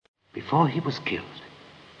Before he was killed,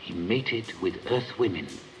 he mated with Earth women,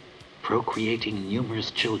 procreating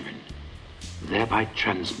numerous children, thereby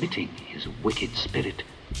transmitting his wicked spirit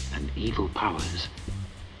and evil powers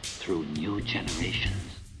through new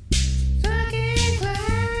generations.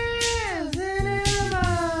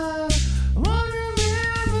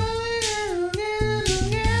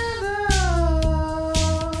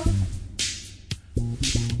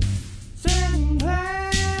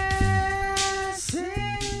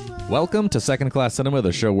 Welcome to Second Class Cinema,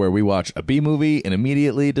 the show where we watch a B movie and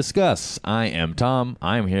immediately discuss. I am Tom.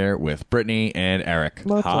 I'm here with Brittany and Eric.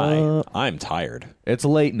 What's Hi, up? I'm tired. It's a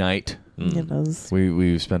late night. It is.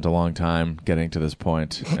 We've spent a long time getting to this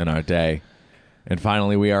point in our day. And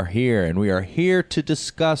finally we are here, and we are here to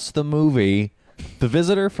discuss the movie The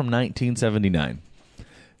Visitor from 1979.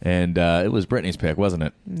 And it was Brittany's pick, wasn't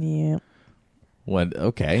it? Yeah.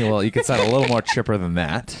 Okay, well, you could sound a little more chipper than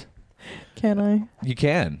that. Can I? You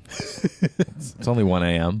can. It's only 1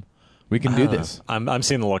 a.m. We can do this. I'm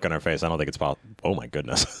seeing the look on her face. I don't think it's possible. Oh my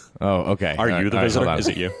goodness. Oh, okay. Are you the visitor? Is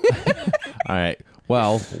it you? All right.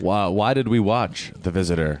 Well, why did we watch The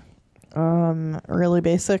Visitor? Really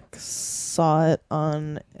basic. Saw it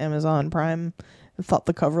on Amazon Prime. I thought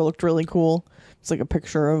the cover looked really cool. It's like a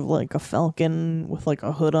picture of like a falcon with like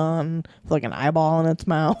a hood on, with like an eyeball in its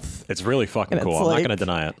mouth, It's really fucking And cool. it's I'm not like- going to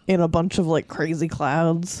deny it. in a bunch of like crazy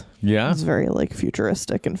clouds. Yeah, It's very like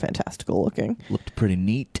futuristic and fantastical looking. looked pretty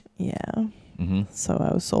neat. Yeah. Mm-hmm. So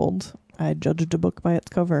I was sold. I judged a book by its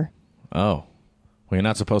cover. Oh, well, you're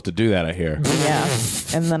not supposed to do that, I hear. Yeah.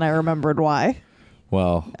 And then I remembered why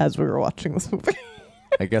Well, as we were watching this movie.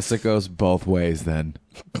 I guess it goes both ways then.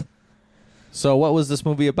 So, what was this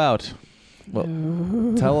movie about?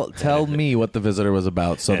 Well, tell me what The Visitor was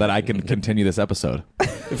about, so that I can continue this episode.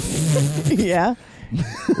 Yeah.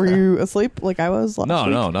 Were you asleep like I was last No,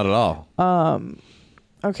 week? no, not at all.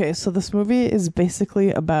 Okay, so this movie is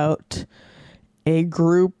basically about a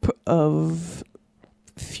group of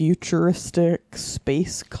futuristic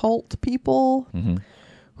space cult people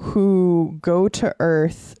who go to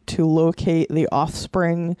Earth to locate the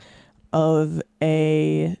offspring of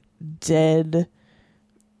a dead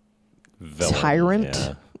Villain, tyrant,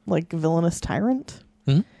 yeah. like villainous tyrant.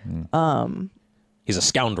 He's a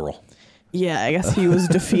scoundrel. Yeah, I guess he was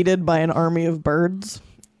defeated by an army of birds.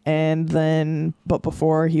 And then, but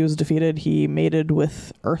before he was defeated, he mated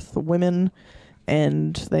with Earth women,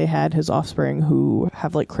 and they had his offspring who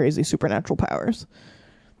have like crazy supernatural powers.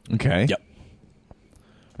 Okay. Yep.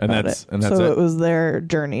 And About that's it. So it. it was their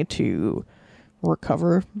journey to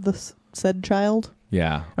recover this said child.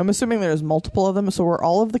 Yeah. I'm assuming there's multiple of them. So were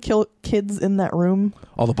all of the kids in that room?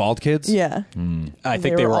 All the bald kids? Yeah. I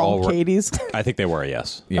think they were all. Katie's. I think they were.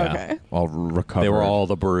 Yes. Yeah. Okay. All recovered. They were all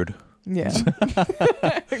the brood. Yeah.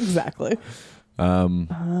 Exactly.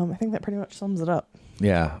 I think that pretty much sums it up.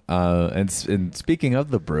 Yeah, and speaking of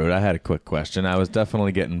the Brood, I had a quick question. I was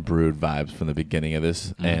definitely getting Brood vibes from the beginning of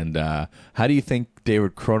this. And how do you think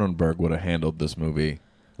David Cronenberg would have handled this movie?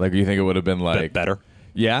 Like, do you think it would have been like Better.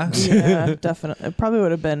 Yeah, Yeah, definitely. It probably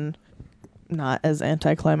would have been not as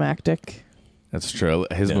anticlimactic. that's true.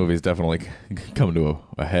 His Yeah. movies definitely come to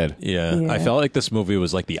a head. Yeah. Yeah. I felt like this movie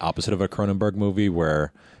was like the opposite of a Cronenberg movie,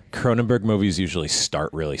 where Cronenberg movies usually start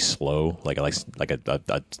really slow, like a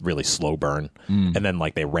really slow burn, and then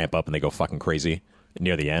like they ramp up and they go fucking crazy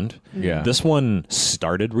near the end. Yeah. This one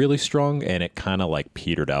started really strong and it kind of like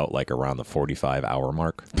petered out like around the 45-hour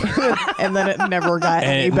mark. And then it never got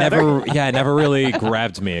And any it better. it never really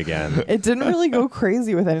grabbed me again. It didn't really go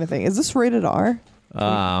crazy with anything. Is this rated R?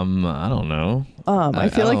 I don't know. I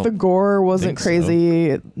feel like don't the gore wasn't think so.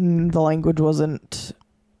 crazy. The language wasn't.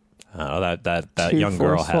 That Too young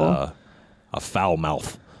girl forceful. had a foul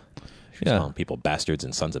mouth. She was Yeah. calling people bastards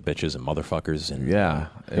and sons of bitches and motherfuckers and Yeah,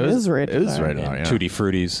 It is rated It was R. rated R. Yeah. tutti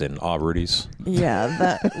fruities and rudies. Yeah,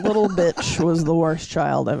 that little bitch was the worst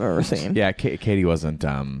child I've ever seen. Yeah, Katie wasn't.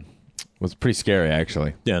 Was pretty scary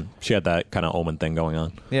actually. Yeah, she had that kind of omen thing going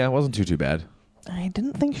on. Yeah, it wasn't too bad. I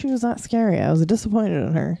didn't think she was that scary. I was disappointed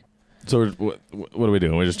in her. So what are we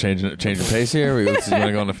doing? We're just changing pace here. You want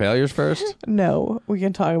to go into failures first? No, we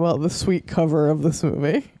can talk about the sweet cover of this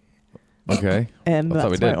movie. Okay. And I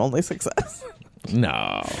thought we that's my did. only success.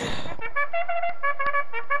 No.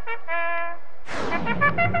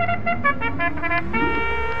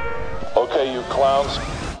 Okay, you clowns,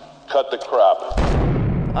 cut the crap.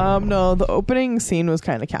 No, the opening scene was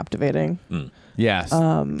kind of captivating. Yes.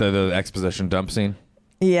 The exposition dump scene.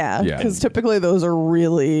 Yeah, Yeah. because typically those are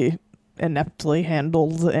really ineptly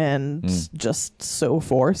handled and just so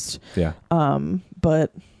forced. Yeah.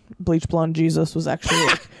 But Bleach Blonde Jesus was actually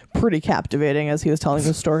like pretty captivating as he was telling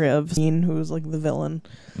the story of Ian, who was like the villain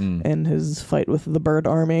in his fight with the Bird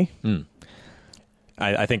Army.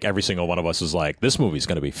 I think every single one of us was like, this movie's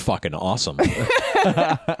going to be fucking awesome.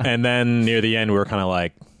 And then near the end, we were kind of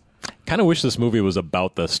like, kind of wish this movie was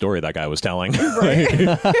about the story that guy was telling. Like,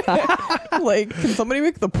 can somebody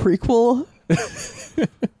make the prequel?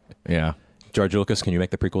 Yeah. George Lucas, can you make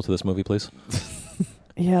the prequel to this movie, please?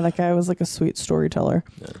 Yeah, that guy was like a sweet storyteller.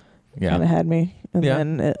 Yeah. Kind of had me, and Yeah.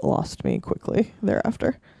 then it lost me quickly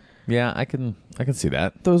thereafter. Yeah, I can see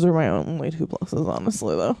that. Those are my only 2 pluses,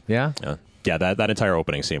 honestly, though. Yeah. Yeah, that entire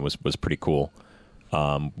opening scene was pretty cool.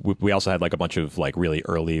 We also had like a bunch of like really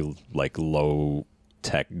early, like low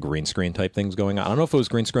tech green screen type things going on. I don't know if it was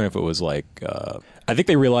green screen, if it was like I think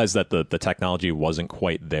they realized that the technology wasn't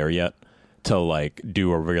quite there yet to like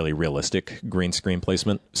do a really realistic green screen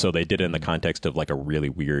placement. So they did it in the context of like a really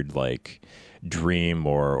weird like dream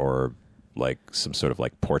or like some sort of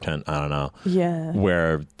like portent. I don't know. Yeah.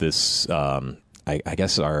 Where this I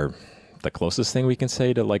guess the closest thing we can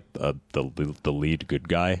say to like the lead good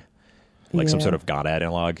guy, like some Yeah. sort of god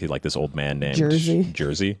analog, like this old man named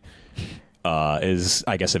Jersey. is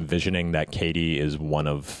I guess envisioning that Katie is one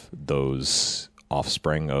of those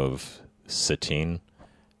offspring of Satan.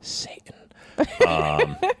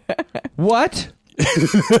 What?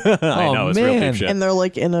 I know, it's real man. deep shit. And they're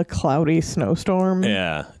like in a cloudy snowstorm.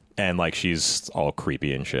 Yeah, and like she's all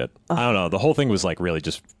creepy and shit. I don't know. The whole thing was like really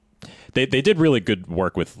just. They did really good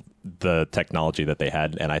work with the technology that they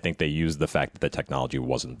had, and I think they used the fact that the technology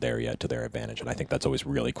wasn't there yet to their advantage, and I think that's always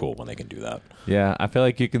really cool when they can do that. Yeah, I feel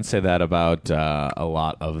like you can say that about a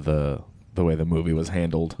lot of the way the movie was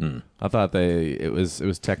handled. I thought it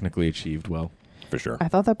was technically achieved well. For sure. I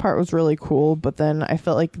thought that part was really cool, but then I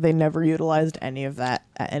felt like they never utilized any of that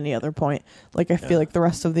at any other point. Like, I feel like the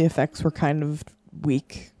rest of the effects were kind of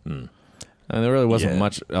weak. And there really wasn't Yeah.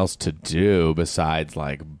 much else to do besides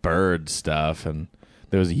like bird stuff, and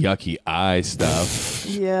there was yucky eye stuff,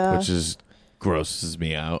 Yeah. which is grosses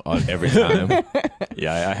me out on every time.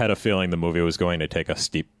 Yeah, I had a feeling the movie was going to take a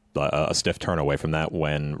stiff turn away from that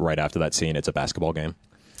when right after that scene, it's a basketball game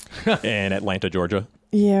in Atlanta, Georgia.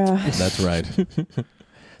 Yeah. That's right.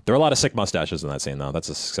 There are a lot of sick mustaches in that scene, though. That's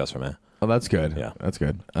a success for me. Oh, that's good. Yeah. That's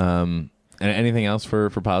good. And anything else for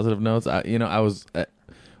positive notes? I was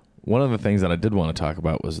one of the things that I did want to talk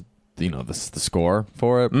about was the score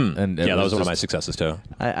for it, and Yeah, that was one of my successes, too.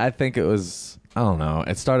 I think it was. I don't know.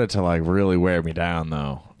 It started to like really wear me down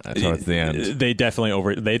though towards the end. They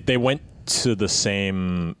definitely they went to the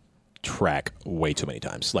same track way too many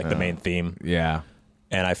times, like the main theme. Yeah.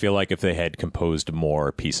 And I feel like if they had composed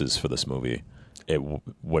more pieces for this movie, it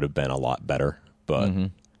would have been a lot better. But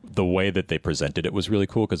the way that they presented it was really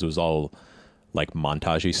cool because it was all like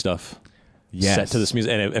montagey stuff set to this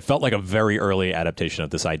music. And it felt like a very early adaptation of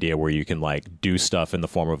this idea where you can like do stuff in the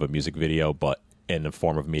form of a music video, but in the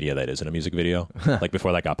form of media that isn't a music video. Like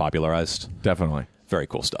before that got popularized. Definitely. Very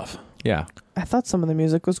cool stuff. Yeah. I thought some of the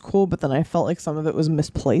music was cool, but then I felt like some of it was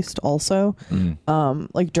misplaced also.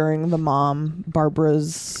 Like during the mom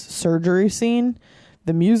Barbara's surgery scene,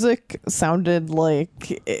 the music sounded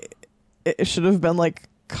like it should have been like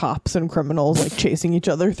cops and criminals like chasing each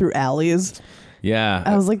other through alleys. Yeah.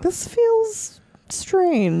 I was like, this feels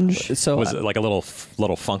strange. So Was it like a little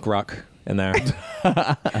funk rock in there?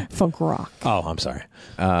 Funk rock. Oh, I'm sorry.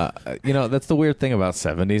 that's the weird thing about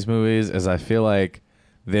 70s movies is I feel like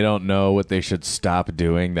they don't know what they should stop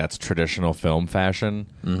doing that's traditional film fashion.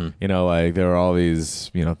 Like there are all these,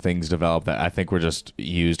 things developed that I think were just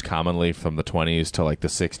used commonly from the 20s to like the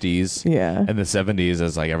 60s. Yeah. And the 70s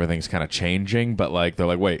as like everything's kind of changing, but like they're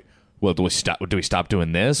like, wait, well, do we stop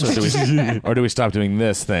doing this or do we stop doing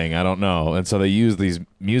this thing? I don't know. And so they use these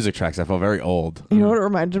music tracks that felt very old. You know what it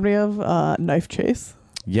reminded me of? Knife Chase.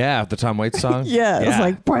 Yeah, the Tom Waits song. Yeah, it was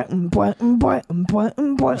like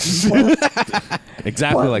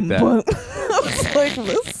exactly like that. I was like,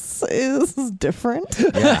 this is different.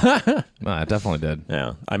 Yeah, no, it definitely did.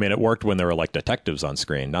 Yeah. I mean, it worked when there were like detectives on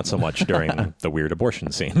screen, not so much during the weird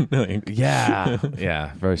abortion scene. Yeah,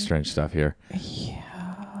 very strange stuff here.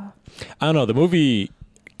 I don't know. The movie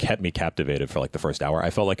kept me captivated for like the first hour. I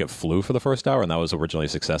felt like it flew for the first hour, and that was originally a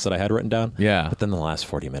success that I had written down. Yeah. But then the last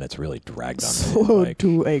 40 minutes really dragged on me. Slowed Like,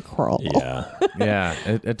 to a crawl. yeah. Yeah,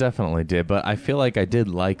 it definitely did. But I feel like I did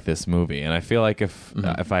like this movie, and I feel like if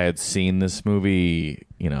I had seen this movie,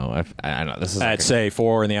 I know this is At say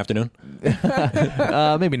 4 in the afternoon.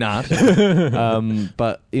 maybe not.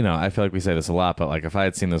 But I feel like we say this a lot. But like if I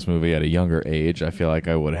had seen this movie at a younger age, I feel like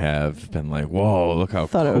I would have been like, "Whoa, look how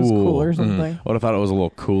Thought cool!" it was cool or something. I would have thought it was a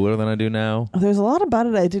little cooler than I do now. There's a lot about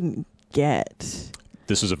it I didn't get.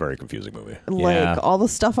 This is a very confusing movie. Like all the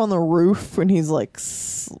stuff on the roof when he's like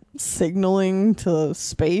signaling to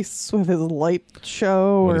space with his light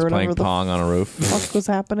show When or he's whatever playing the Pong on a roof. fuck was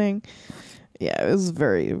happening. Yeah, it was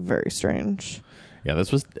very, very strange. Yeah,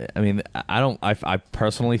 this was. I mean, I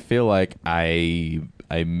personally feel like I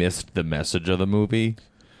missed the message of the movie.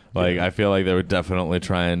 Like, I feel like they were definitely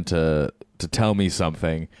trying to tell me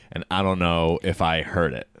something, and I don't know if I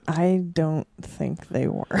heard it. I don't think they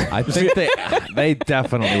were. I think they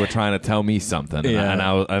definitely were trying to tell me something.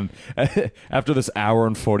 Yeah. And after this hour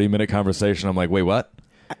and 40-minute conversation, I'm like, wait, what?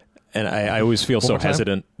 And I always feel so more time?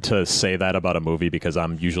 hesitant to say that about a movie because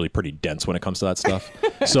I'm usually pretty dense when it comes to that stuff.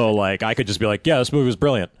 So, like, I could just be like, yeah, this movie was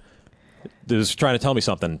brilliant. It was trying to tell me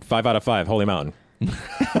something. 5 out of 5, Holy Mountain.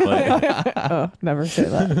 Oh, never say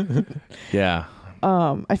that. Yeah.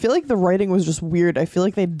 I feel like the writing was just weird. I feel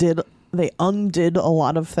like they undid a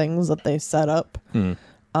lot of things that they set up.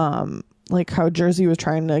 Like how Jersey was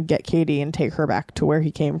trying to get Katie and take her back to where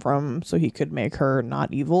he came from so he could make her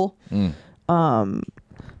not evil.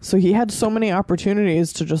 So he had so many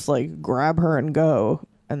opportunities to just like grab her and go,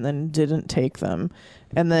 and then didn't take them.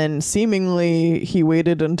 And then seemingly he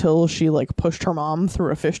waited until she like pushed her mom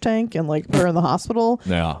through a fish tank and like put her in the hospital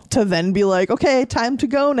to then be like, okay, time to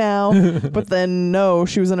go now. But then no,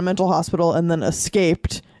 she was in a mental hospital and then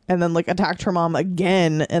escaped and then like attacked her mom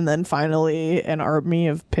again. And then finally an army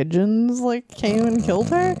of pigeons like came and killed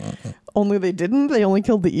her. Only they didn't. They only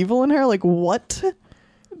killed the evil in her. Like what?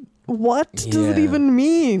 What does it even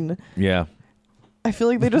mean? Yeah. I feel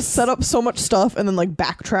like they just set up so much stuff and then like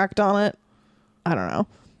backtracked on it. I don't know.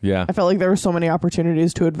 Yeah. I felt like there were so many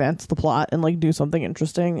opportunities to advance the plot and like do something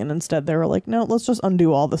interesting, and instead they were like, no, let's just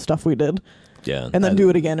undo all the stuff we did. Yeah. And then do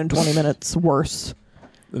it again in 20 minutes worse.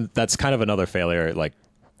 That's kind of another failure, like,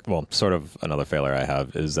 well, sort of another failure I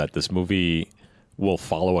have is that this movie will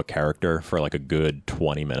follow a character for like a good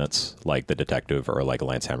 20 minutes, like the detective or like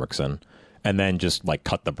Lance Henriksen, and then just like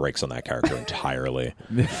cut the brakes on that character entirely.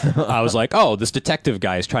 I was like, oh, this detective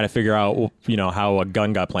guy is trying to figure out, you know, how a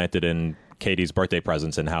gun got planted in Katie's birthday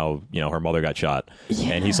presents and how, you know, her mother got shot.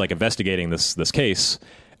 Yeah. And he's like investigating this case,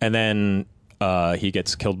 and then he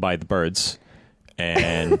gets killed by the birds,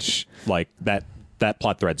 and like that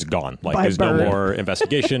plot thread's gone. Like there's no more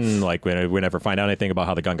investigation. Like we never find out anything about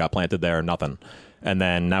how the gun got planted there. Nothing. And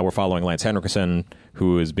then now we're following Lance Henriksen,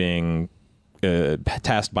 who is being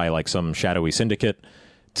tasked by like some shadowy syndicate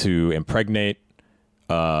to impregnate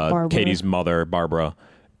Katie's mother, Barbara,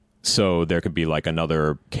 so there could be like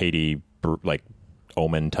another Katie like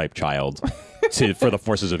omen type child for the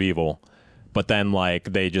forces of evil. But then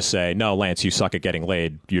like they just say, no, Lance, you suck at getting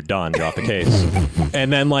laid, you're done, you're off the case.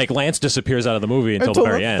 And then like Lance disappears out of the movie until the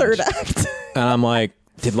very end. Third act. And I'm like,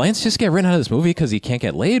 did Lance just get written out of this movie because he can't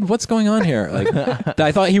get laid? What's going on here? Like,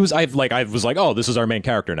 I thought he was. I was like, oh, this is our main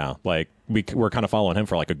character now. Like, we're kind of following him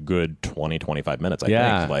for like a good 20, 25 minutes. I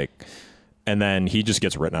think. Like, and then he just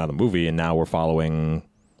gets written out of the movie, and now we're following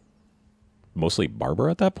mostly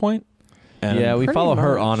Barbara at that point. And yeah, we follow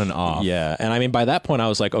her on and off. Yeah, and I mean, by that point, I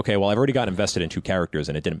was like, okay, well, I've already got invested in two characters,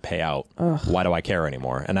 and it didn't pay out. Why do I care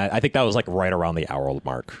anymore? And I think that was like right around the hour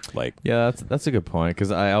mark. Like, yeah, that's a good point,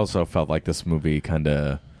 because I also felt like this movie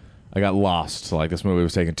I got lost. Like this movie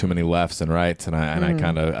was taking too many lefts and rights, and I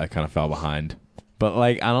kind of fell behind. But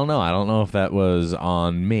like, I don't know if that was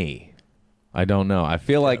on me. I don't know. I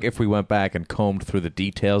feel like if we went back and combed through the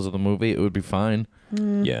details of the movie, it would be fine.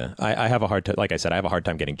 Yeah, I have a hard time. Like I said, I have a hard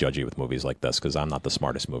time getting judgy with movies like this because I'm not the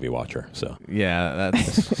smartest movie watcher. So yeah,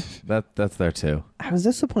 that's there too. I was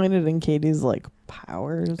disappointed in Katie's like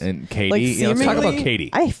powers. And Katie, like, let's talk about Katie.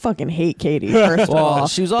 I fucking hate Katie. First of all,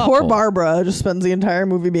 she was awful. Poor Barbara just spends the entire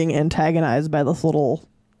movie being antagonized by this little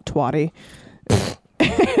twatty.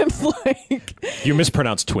 It's like you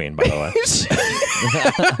mispronounced tween, by the way.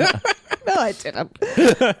 No, I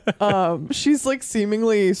didn't. She's like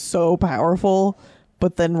seemingly so powerful,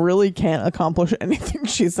 but then really can't accomplish anything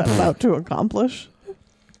she sets out to accomplish.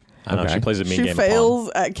 I don't know. She plays a mean she game. She fails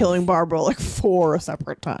at killing Barbara like 4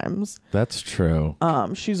 separate times. That's true.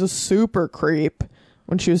 She's a super creep.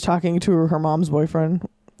 When she was talking to her mom's boyfriend,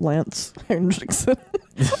 Lance Henriksen,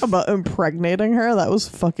 about impregnating her, that was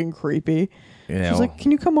fucking creepy. Yeah, she was like,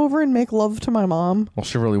 can you come over and make love to my mom? Well,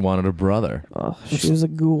 she really wanted a brother. Oh, she was a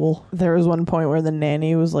ghoul. There was one point where the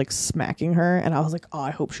nanny was like smacking her, and I was like, oh,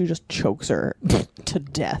 I hope she just chokes her to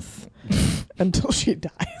death until she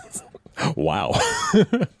dies. Wow.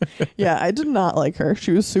 Yeah, I did not like her.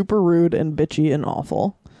 She was super rude and bitchy and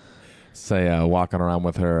awful. Say, walking around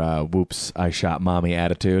with her, whoops, I shot mommy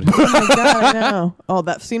attitude. Oh my God, I know. Oh,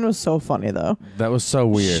 that scene was so funny, though. That was so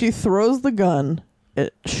weird. She throws the gun,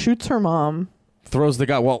 it shoots her mom, Throws the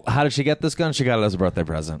gun. Well, how did she get this gun? She got it as a birthday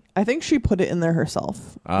present. I think she put it in there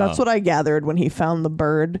herself. That's what I gathered when he found the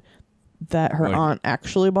bird that her aunt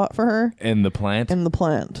actually bought for her. In the plant? In the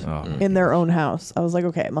plant. Oh. In their own house. I was like,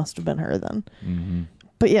 okay, it must have been her then. Mm-hmm.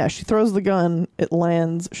 But yeah, she throws the gun, it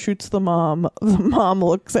lands, shoots the mom. The mom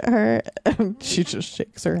looks at her, and she just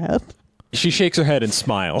shakes her head. She shakes her head and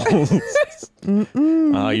smiles.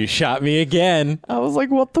 Oh, you shot me again. I was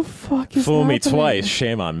like, what the fuck is Fool me happening? twice,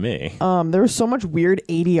 shame on me. There was so much weird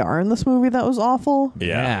ADR in this movie that was awful.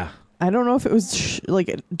 Yeah. I don't know if it was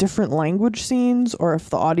like different language scenes or if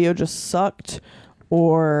the audio just sucked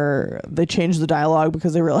or they changed the dialogue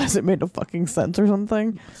because they realized it made no fucking sense or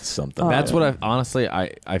something. That's what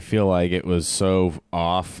I feel like it was so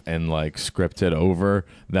off and like scripted over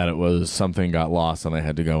that it was something got lost and they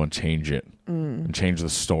had to go and change it and change the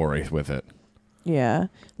story with it. Yeah.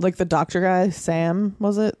 Like the doctor guy, Sam,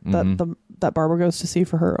 was it? That Barbara goes to see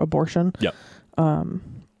for her abortion. Yep.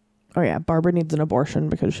 Oh yeah, Barbara needs an abortion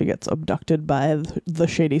because she gets abducted by the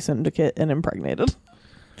shady syndicate and impregnated.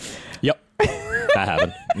 Yep. That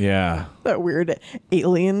happened. Yeah. That weird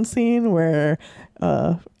alien scene where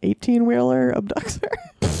 18-wheeler abducts her.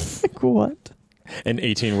 Like, what? An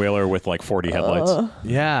 18-wheeler with like 40 headlights.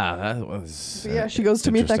 Yeah, that was... Yeah, she goes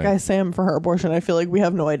to meet that guy Sam for her abortion. I feel like we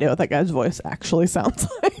have no idea what that guy's voice actually sounds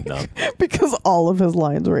like. No. Because all of his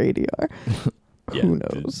lines were ADR. Yeah, Who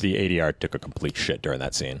knows? The ADR took a complete shit during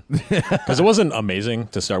that scene. Because it wasn't amazing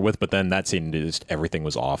to start with, but then that scene, just everything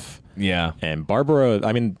was off. Yeah. And Barbara,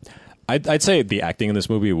 I mean, I'd say the acting in this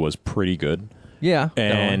movie was pretty good. Yeah.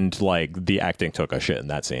 And like the acting took a shit in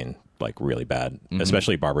that scene, like really bad.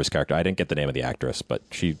 Especially Barbara's character. I didn't get the name of the actress, but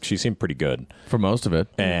she seemed pretty good. For most of it.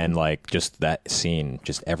 And like just that scene,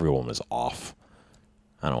 just everyone was off.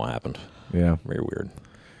 I don't know what happened. Yeah. Very weird.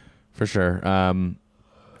 For sure.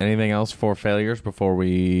 Anything else for failures before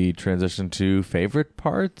we transition to favorite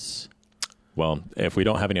parts? Well, if we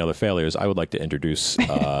don't have any other failures, I would like to introduce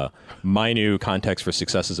my new context for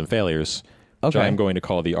successes and failures, which I'm going to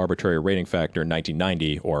call the arbitrary rating factor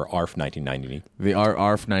 1990 or ARF 1990. The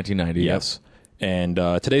ARF 1990. Yes. And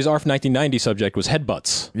today's ARF 1990 subject was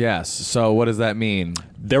headbutts. Yes. So what does that mean?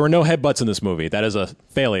 There were no headbutts in this movie. That is a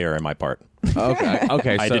failure in my part. Okay.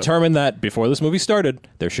 Okay. I determined that before this movie started,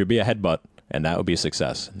 there should be a headbutt. And that would be a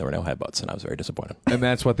success. There were no headbutts, and I was very disappointed. And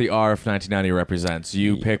that's what the ARF 1990 represents.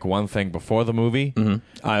 You pick one thing before the movie.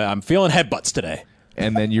 Mm-hmm. I'm feeling headbutts today.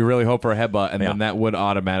 And then you really hope for a headbutt, and then that would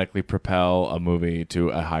automatically propel a movie to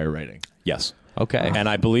a higher rating. Yes. Okay. And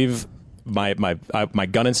I believe my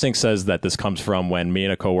gun instinct says that this comes from when me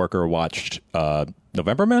and a coworker watched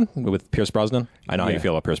November Man with Pierce Brosnan. I know how you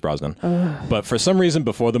feel about Pierce Brosnan. But for some reason,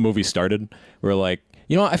 before the movie started, we were like,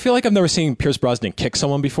 you know, I feel like I've never seen Pierce Brosnan kick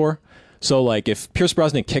someone before. So, like, if Pierce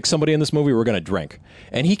Brosnan kicks somebody in this movie, we're going to drink.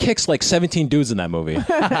 And he kicks, like, 17 dudes in that movie.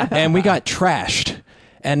 And we got trashed.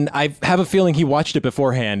 And I have a feeling he watched it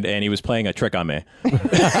beforehand, and he was playing a trick on me.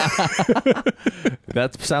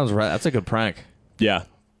 That sounds right. That's a good prank. Yeah.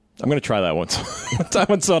 I'm going to try that once. Time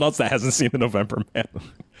with someone else that hasn't seen the November Man.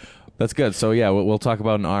 That's good. So, yeah, we'll talk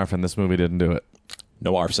about an ARF, and this movie didn't do it.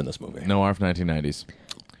 No ARFs in this movie. No ARF 1990s.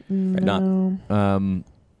 Right, not.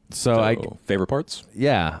 So favorite parts?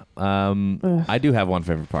 Yeah. I do have one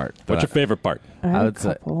favorite part. What's your favorite part? I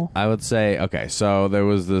would say, okay, so there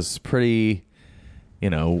was this pretty,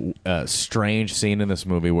 strange scene in this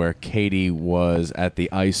movie where Katie was at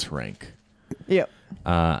the ice rink. Yep.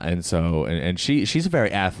 And so, and she's a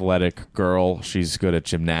very athletic girl. She's good at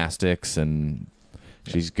gymnastics and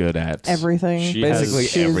she's good at everything. Basically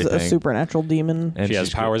she's everything. a supernatural demon. And she has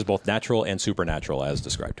powers both natural and supernatural as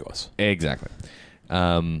described to us. Exactly.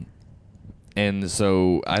 And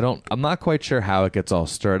so I'm not quite sure how it gets all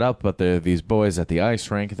stirred up, but there are these boys at the ice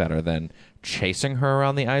rink that are then chasing her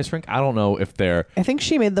around the ice rink. I don't know if they're... I think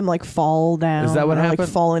she made them like fall down. Is that what happened? Like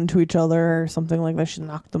fall into each other or something like that. She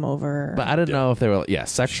knocked them over. But I didn't know if they were,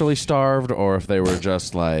 sexually starved or if they were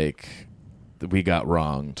just like, we got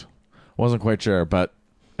wronged. Wasn't quite sure, but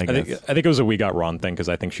I guess. I think it was a we got wrong thing because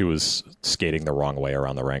I think she was skating the wrong way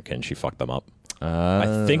around the rink and she fucked them up.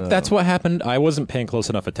 I think that's what happened. I wasn't paying close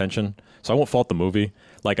enough attention, so I won't fault the movie.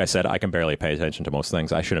 Like I said, I can barely pay attention to most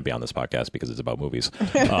things. I shouldn't be on this podcast because it's about movies.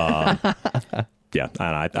 Yeah,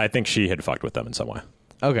 I think she had fucked with them in some way.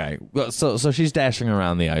 Okay, well, so she's dashing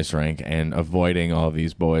around the ice rink and avoiding all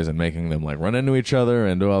these boys and making them like run into each other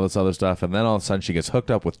and do all this other stuff. And then all of a sudden she gets hooked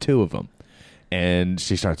up with two of them, and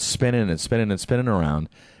she starts spinning and spinning and spinning around.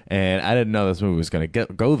 And I didn't know this movie was going to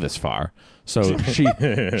go this far. So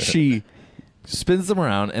she spins them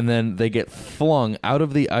around, and then they get flung out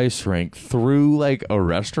of the ice rink through like a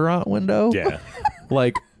restaurant window. Yeah.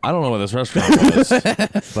 Like I don't know what this restaurant was,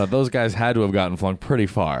 but those guys had to have gotten flung pretty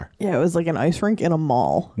far. Yeah, it was like an ice rink in a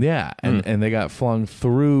mall. Yeah, and they got flung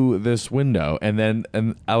through this window, and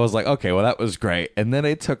I was like, okay, well, that was great. And then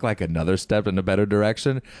it took like another step in a better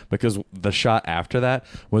direction, because the shot after that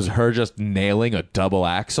was her just nailing a double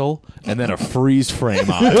axle and then a freeze frame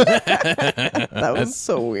on it. That was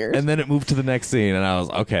so weird. And then it moved to the next scene, and I was,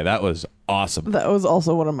 okay, that was awesome. That was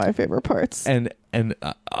also one of my favorite parts. And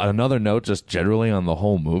another note, just generally on the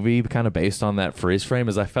whole movie, kind of based on that freeze frame,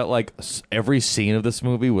 is I felt like every scene of this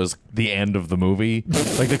movie was the end of the movie.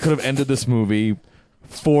 Like they could have ended this movie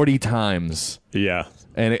 40 times. Yeah.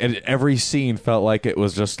 And every scene felt like it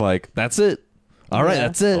was just like, that's it. All right,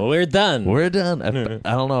 that's it. We're done. We're done. I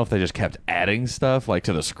don't know if they just kept adding stuff like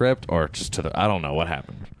to the script or just to the, I don't know what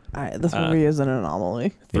happened. This movie is an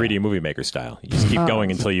anomaly. 3D movie maker style. You just keep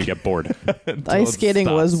going until you get bored. The ice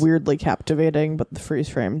skating was weirdly captivating, but the freeze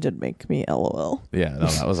frame did make me LOL. Yeah, no,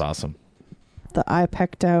 that was awesome. The eye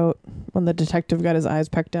pecked out, when the detective got his eyes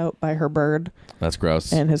pecked out by her bird. That's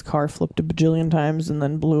gross. And his car flipped a bajillion times and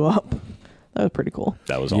then blew up. That was pretty cool.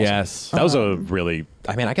 That was awesome. Yes. That was a really,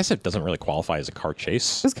 I mean, I guess it doesn't really qualify as a car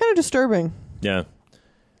chase. It was kind of disturbing. Yeah.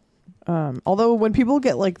 Although when people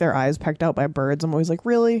get like their eyes pecked out by birds, I'm always like,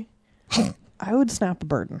 really? I would snap a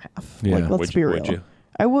bird in half. Yeah. Like, let's be real. Would you?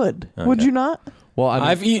 I would. Would Okay. you not? Well, I mean,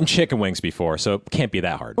 I've eaten chicken wings before, so it can't be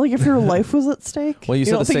that hard. Like if your life was at stake? well, you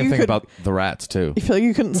said don't the think same you thing could- about the rats too. You feel like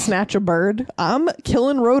you couldn't snatch a bird? I'm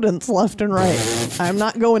killing rodents left and right. I'm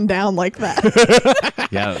not going down like that.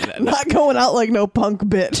 Yeah, Not going out like no punk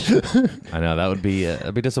bitch. I know that would be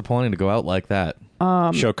it'd be disappointing to go out like that.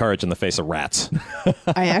 Show courage in the face of rats.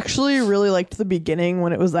 I actually really liked the beginning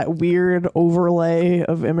when it was that weird overlay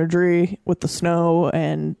of imagery with the snow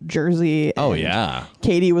and Jersey. Oh and yeah,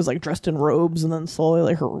 Katie was like dressed in robes, and then slowly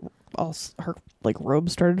like her like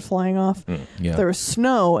robes started flying off. yeah. There was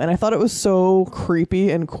snow, and I thought it was so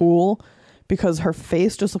creepy and cool because her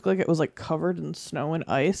face just looked like it was like covered in snow and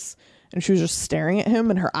ice, and she was just staring at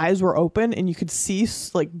him, and her eyes were open, and you could see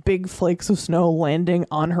like big flakes of snow landing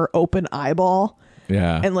on her open eyeball.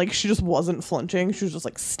 Yeah. And like she just wasn't flinching. She was just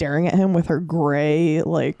like staring at him with her gray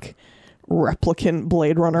like replicant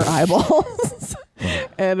Blade Runner eyeballs.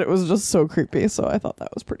 And it was just so creepy. So I thought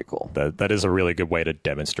that was pretty cool. That is a really good way to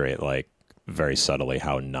demonstrate, like, very subtly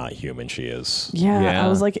how not human she is. Yeah, Yeah. I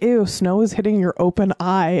was like, ew, snow is hitting your open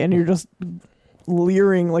eye and you're just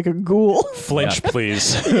leering like a ghoul. Flinch,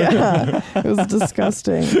 please. Yeah, it was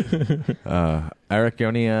disgusting. Eric, you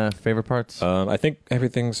have any favorite parts? I think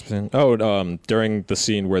everything's been... during the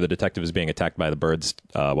scene where the detective is being attacked by the birds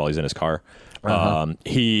while he's in his car,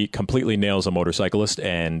 he completely nails a motorcyclist,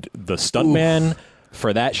 and the stuntman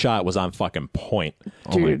for that shot was on fucking point.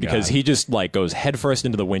 Dude. Because he just like goes headfirst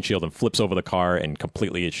into the windshield and flips over the car and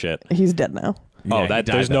completely eats shit. He's dead now. Oh, he that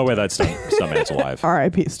died there's that no way time. that stuntman's alive.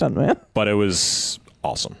 R.I.P. Stuntman. But it was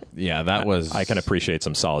awesome. Yeah, that was. I can appreciate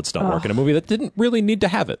some solid stunt work in a movie that didn't really need to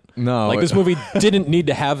have it. No, like this it- movie didn't need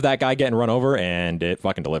to have that guy getting run over, and it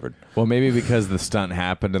fucking delivered. Well, maybe because the stunt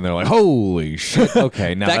happened and they're like, "Holy shit!"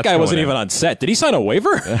 Okay, now That that's guy wasn't going even in. on set. Did he sign a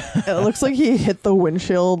waiver? It looks like he hit the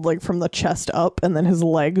windshield like from the chest up, and then his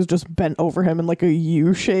legs just bent over him in like a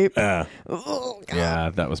U shape. Oh, God. Yeah,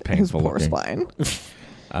 that was His painful. poor looking. spine.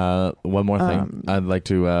 One more thing I'd like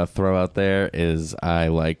to throw out there is I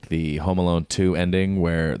like the Home Alone 2 ending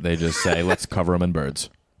where they just say, "Let's cover them in birds."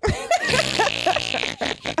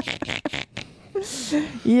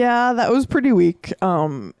 Yeah, that was pretty weak.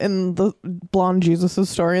 In the blonde Jesus'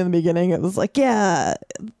 story in the beginning, it was like, yeah,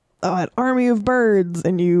 an army of birds,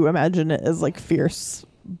 and you imagine it as like fierce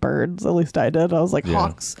birds. At least I did. I was like, Yeah.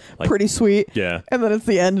 hawks, Like- pretty sweet. Yeah. And then it's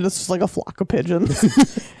the end, and it's just like a flock of pigeons.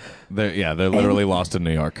 They're literally lost in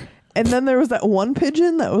New York. And then there was that one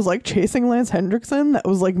pigeon that was like chasing Lance Hendrickson that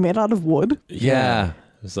was like made out of wood. Yeah,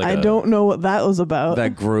 It's like I don't know what that was about.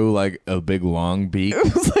 that grew like a big long beak.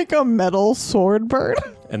 It was like a metal sword bird.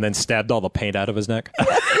 And then stabbed all the paint out of his neck.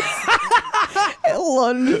 It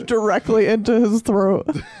lunged directly into his throat.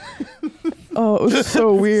 Oh, it was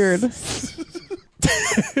so weird.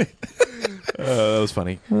 That was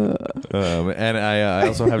funny. And I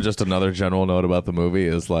also have just another general note about the movie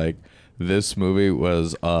is like this movie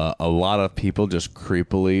was a lot of people just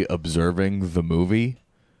creepily observing the movie,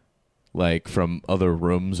 like from other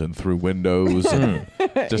rooms and through windows. And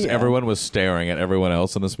just Yeah. everyone was staring at everyone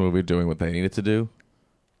else in this movie doing what they needed to do,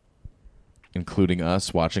 including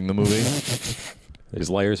us watching the movie. There's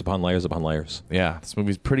layers upon layers upon layers. Yeah, this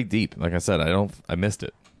movie's pretty deep. Like I said, I missed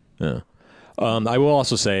it. Yeah. I will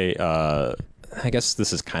also say, I guess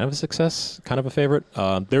this is kind of a success, kind of a favorite.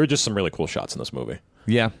 There were just some really cool shots in this movie.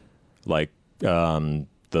 Yeah. Like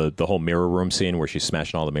the whole mirror room scene where she's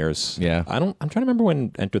smashing all the mirrors. Yeah. I'm trying to remember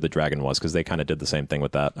when Enter the Dragon was, because they kind of did the same thing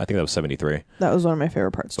with that. I think that was 73. That was one of my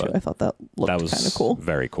favorite parts too. But I thought that looked That was kind of cool.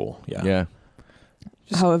 very cool. Yeah. Yeah.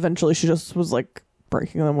 How eventually she just was like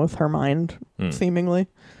breaking them with her mind, seemingly.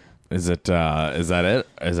 Is that it?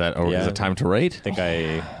 Is Yeah. it time to rate? I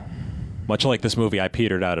think much like this movie, I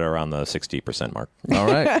petered out at around the 60% mark. All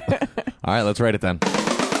right. All right, let's rate it then.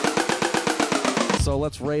 So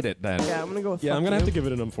let's rate it then. Yeah, I'm gonna go with. Yeah, fuck I'm going to you. have to give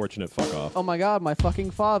it an unfortunate fuck off. Oh my god, my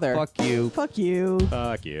fucking father. Fuck you. Fuck you.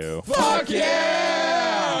 Fuck you.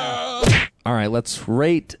 All right, let's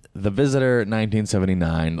rate The Visitor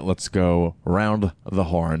 1979. Let's go round the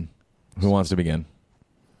horn. Who wants to begin?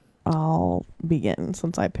 I'll begin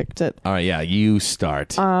since I picked it. All right, yeah, you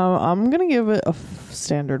start. I'm gonna give it a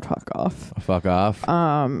standard fuck off. Fuck off.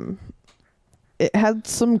 It had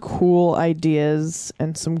some cool ideas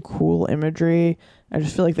and some cool imagery. I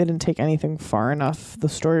just feel like they didn't take anything far enough. The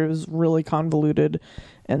story was really convoluted,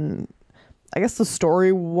 and I guess the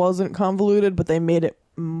story wasn't convoluted, but they made it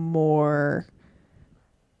more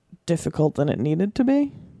difficult than it needed to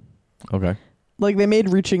be. Okay. Like, they made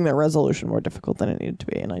reaching that resolution more difficult than it needed to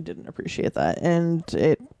be, and I didn't appreciate that. And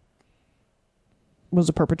it was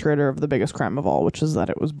a perpetrator of the biggest crime of all, which is that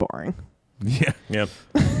it was boring. Yeah. Yep.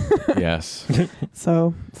 Yes.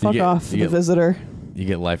 So, fuck get- off, you The get- Visitor. You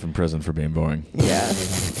get life in prison for being boring Yeah.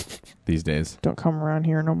 these days. Don't come around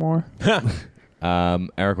here no more.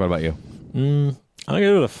 Eric, what about you? I'm going to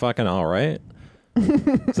give it a fucking all right.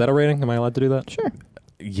 Is that a rating? Am I allowed to do that? Sure.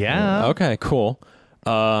 Yeah. Okay, cool.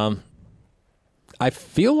 I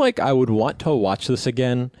feel like I would want to watch this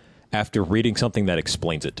again after reading something that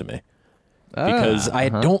explains it to me. Because I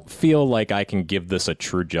don't feel like I can give this a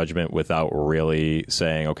true judgment without really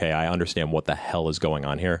saying, okay, I understand what the hell is going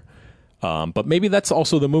on here. But maybe that's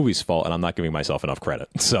also the movie's fault, and I'm not giving myself enough credit.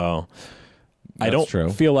 So I That's don't true.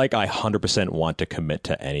 feel like I 100% want to commit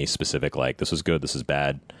to any specific, like, this is good, this is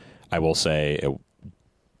bad. I will say,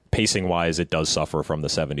 pacing-wise, it does suffer from the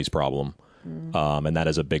 70s problem, and that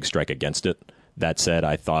is a big strike against it. That said,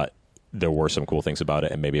 I thought there were some cool things about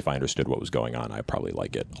it, and maybe if I understood what was going on, I'd probably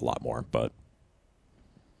like it a lot more. But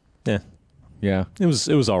yeah, Yeah. it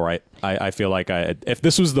was all right. I feel like if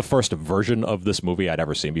this was the first version of this movie I'd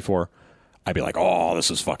ever seen before, I'd be like, oh, this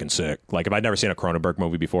is fucking sick. Like, if I'd never seen a Cronenberg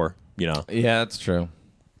movie before, you know. Yeah, that's true.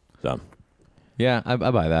 So, Yeah, I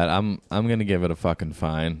buy that. I'm gonna give it a fucking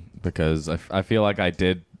fine because I feel like I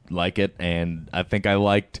did like it, and I think I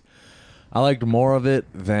liked more of it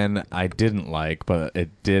than I didn't like, but it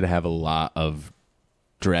did have a lot of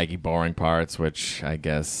draggy, boring parts, which I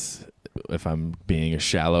guess if I'm being a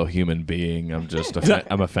shallow human being, I'm just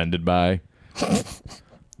I'm offended by.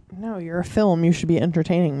 No, you're a film. You should be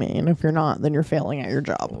entertaining me. And if you're not, then you're failing at your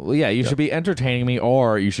job. Well, yeah, you should be entertaining me,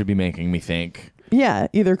 or you should be making me think. Yeah,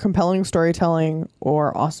 either compelling storytelling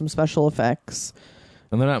or awesome special effects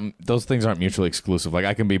And they're not; those things aren't mutually exclusive. Like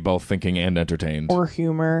I can be both thinking and entertained. or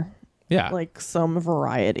humor. Yeah, Like some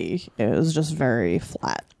variety. It was just very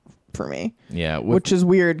flat for me. yeah, Which is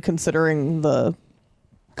weird considering the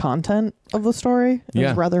content of the story is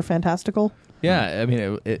Yeah. rather fantastical. yeah. I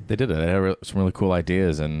mean, they did it. They had some really cool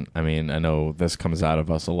ideas, and I mean, I know this comes out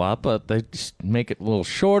of us a lot, but they just make it a little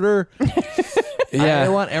shorter. I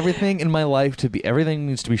want everything in my life to be. Everything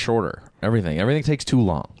needs to be shorter. Everything takes too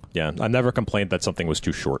long. yeah, I never complained that something was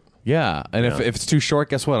too short. Yeah, and Yeah. if it's too short,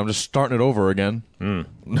 guess what? I'm just starting it over again. I'm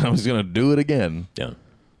just gonna do it again. Yeah.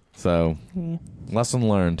 So, lesson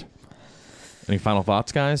learned. Any final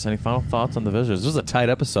thoughts, guys? Any final thoughts on The Visitors? This was a tight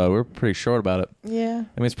episode. We were pretty short about it. Yeah.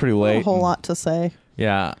 I mean, it's pretty Not late. a whole lot to say.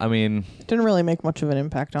 Yeah, I mean, Didn't really make much of an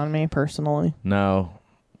impact on me personally. no.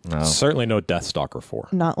 Certainly no Deathstalker 4.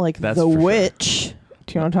 Not like That's The for sure. Witch.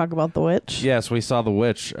 Do you want to talk about The Witch? Yes, we saw The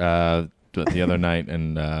Witch the other night,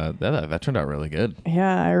 and that turned out really good.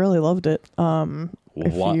 Yeah, I really loved it.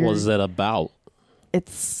 If What you're- was it about?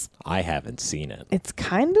 It's I haven't seen it. it's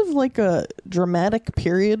kind of like a dramatic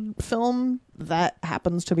period film that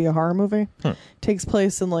happens to be a horror movie. Takes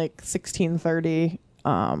place in like 1630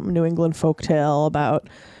 New England folktale about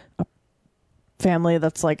a family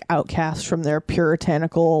that's like outcast from their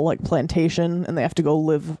puritanical like plantation, and they have to go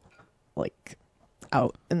live like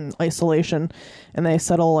out in isolation, and they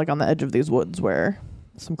settle like on the edge of these woods where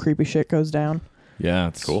some creepy shit goes down. Yeah,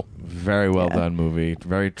 it's Cool. Very well Yeah. done movie.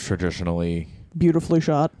 Very traditionally Beautifully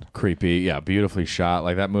shot. creepy. Yeah, beautifully shot.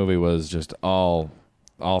 Like that movie was just all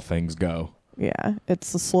things go. Yeah,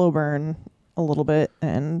 it's a slow burn a little bit,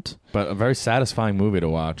 and But a very satisfying movie to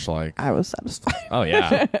watch. Like, I was satisfied. oh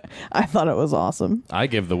yeah, I thought it was awesome. I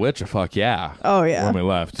give The Witch a fuck yeah. Oh yeah, When we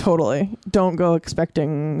left. totally. Don't go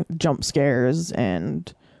expecting jump scares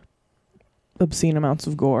and obscene amounts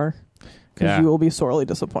of gore, because you will be sorely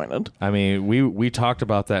disappointed. I mean, we talked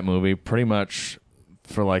about that movie pretty much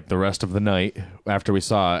for like the rest of the night after we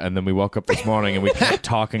saw it, and then we woke up this morning and we kept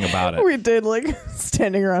talking about it. We did, like,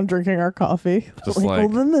 standing around drinking our coffee. Just like, like, well,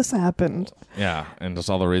 then this happened. Yeah, and just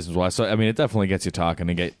all the reasons why. So, I mean, it definitely gets you talking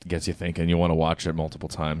and gets you thinking. You want to watch it multiple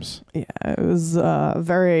times. Yeah, it was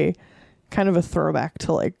very kind of a throwback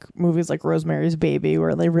to, like, movies like Rosemary's Baby,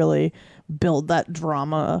 where they really build that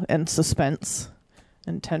drama and suspense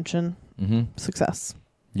and tension. Mm-hmm. Success.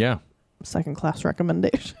 Yeah. Second-class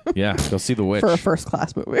recommendation. Yeah, go see The Witch. For a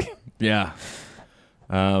first-class movie. Yeah.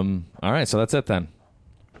 All right, so that's it then.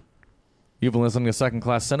 You've been listening to Second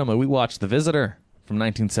Class Cinema. We watched The Visitor from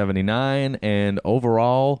 1979, and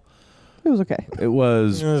overall, it was okay. It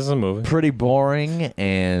was a movie. Pretty boring,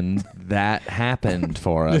 and that happened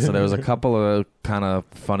for us. So there was a couple of kind of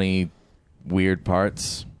funny, weird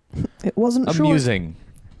parts. It wasn't amusing.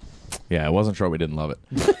 Short. Yeah, it wasn't short. We didn't love it.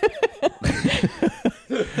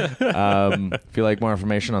 If you like more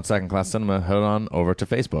information on Second Class Cinema, head on over to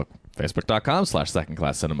Facebook. Facebook.com/Second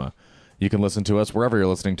Class Cinema. You can listen to us wherever you're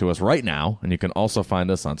listening to us right now, and you can also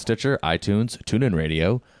find us on Stitcher, iTunes, TuneIn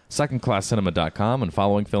Radio, secondclasscinema.com, and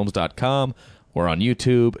followingfilms.com. We're on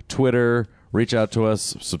YouTube, Twitter. Reach out to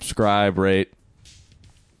us, subscribe, rate.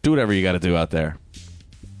 Do whatever you got to do out there.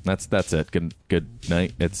 That's it. Good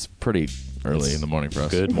night. It's pretty early in the morning for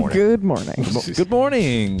us. Good morning. Good morning. Good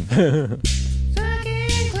morning.